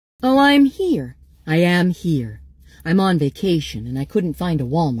Oh, I'm here. I am here. I'm on vacation and I couldn't find a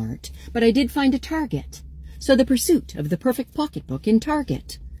Walmart, but I did find a Target. So the pursuit of the perfect pocketbook in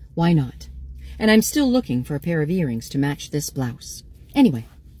Target. Why not? And I'm still looking for a pair of earrings to match this blouse. Anyway,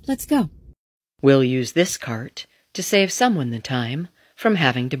 let's go. We'll use this cart to save someone the time from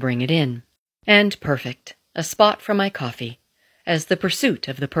having to bring it in. And perfect, a spot for my coffee, as the pursuit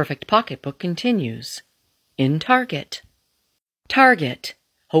of the perfect pocketbook continues. In Target. Target,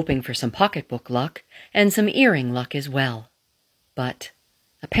 hoping for some pocketbook luck and some earring luck as well. But,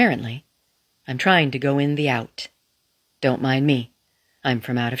 apparently, I'm trying to go in the out. Don't mind me. I'm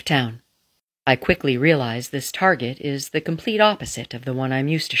from out of town. I quickly realize this Target is the complete opposite of the one I'm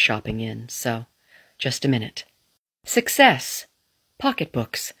used to shopping in, so just a minute. Success!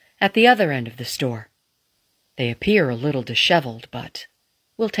 Pocketbooks at the other end of the store. They appear a little disheveled, but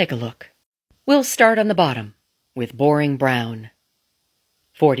we'll take a look. We'll start on the bottom with boring brown.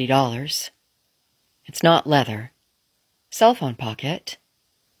 $40. It's not leather. Cell phone pocket.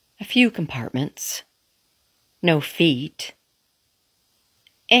 A few compartments. No feet.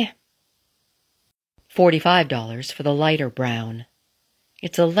 $45 for the lighter brown.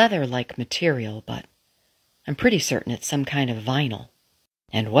 It's a leather-like material, but I'm pretty certain it's some kind of vinyl.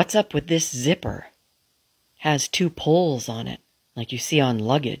 And what's up with this zipper? Has 2 poles on it, like you see on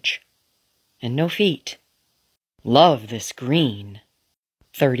luggage. And no feet. Love this green.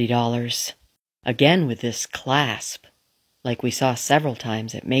 $30. Again with this clasp, like we saw several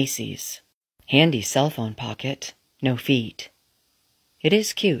times at Macy's. Handy cell phone pocket, no feet. It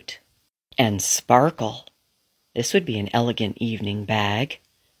is cute. And sparkle. This would be an elegant evening bag.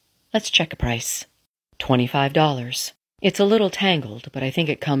 Let's check a price. $25. It's a little tangled, but I think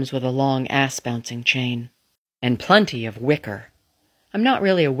it comes with a long ass-bouncing chain. And plenty of wicker. I'm not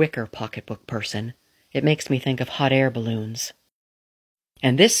really a wicker pocketbook person. It makes me think of hot air balloons.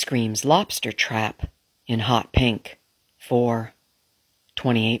 And this screams lobster trap in hot pink for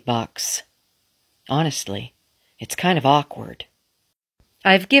 $28. Honestly, it's kind of awkward.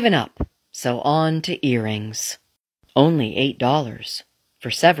 I've given up, so on to earrings. Only $8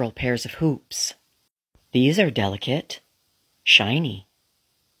 for several pairs of hoops. These are delicate, shiny,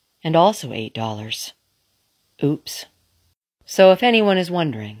 and also $8. Oops. So if anyone is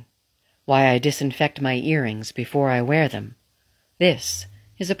wondering why I disinfect my earrings before I wear them, this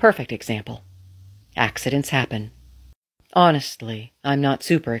is a perfect example. Accidents happen. Honestly, I'm not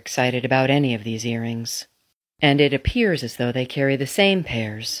super excited about any of these earrings, and it appears as though they carry the same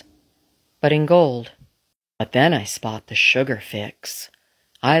pairs, but in gold. But then I spot the Sugar Fix.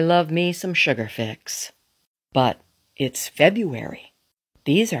 I love me some Sugar Fix. But it's February.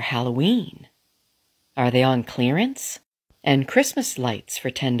 These are Halloween. Are they on clearance? And Christmas lights for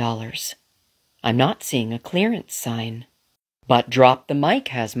 $10. I'm not seeing a clearance sign. But Drop the Mic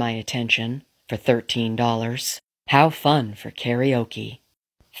has my attention for $13. How fun for karaoke.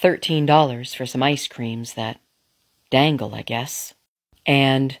 $13 for some ice creams that dangle, I guess.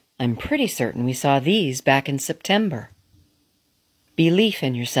 And I'm pretty certain we saw these back in September. Belief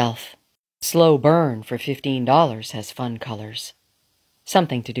in Yourself. Slow Burn for $15 has fun colors.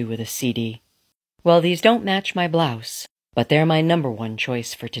 Something to do with a CD. Well, these don't match my blouse, but they're my #1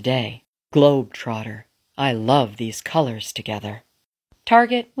 choice for today. Globetrotter. I love these colors together.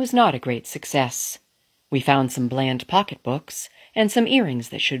 Target was not a great success. We found some bland pocketbooks and some earrings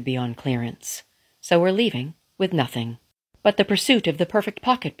that should be on clearance, so we're leaving with nothing. But the pursuit of the perfect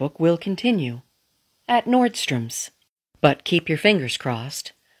pocketbook will continue at Nordstrom's. But keep your fingers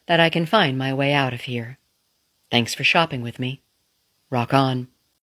crossed that I can find my way out of here. Thanks for shopping with me. Rock on.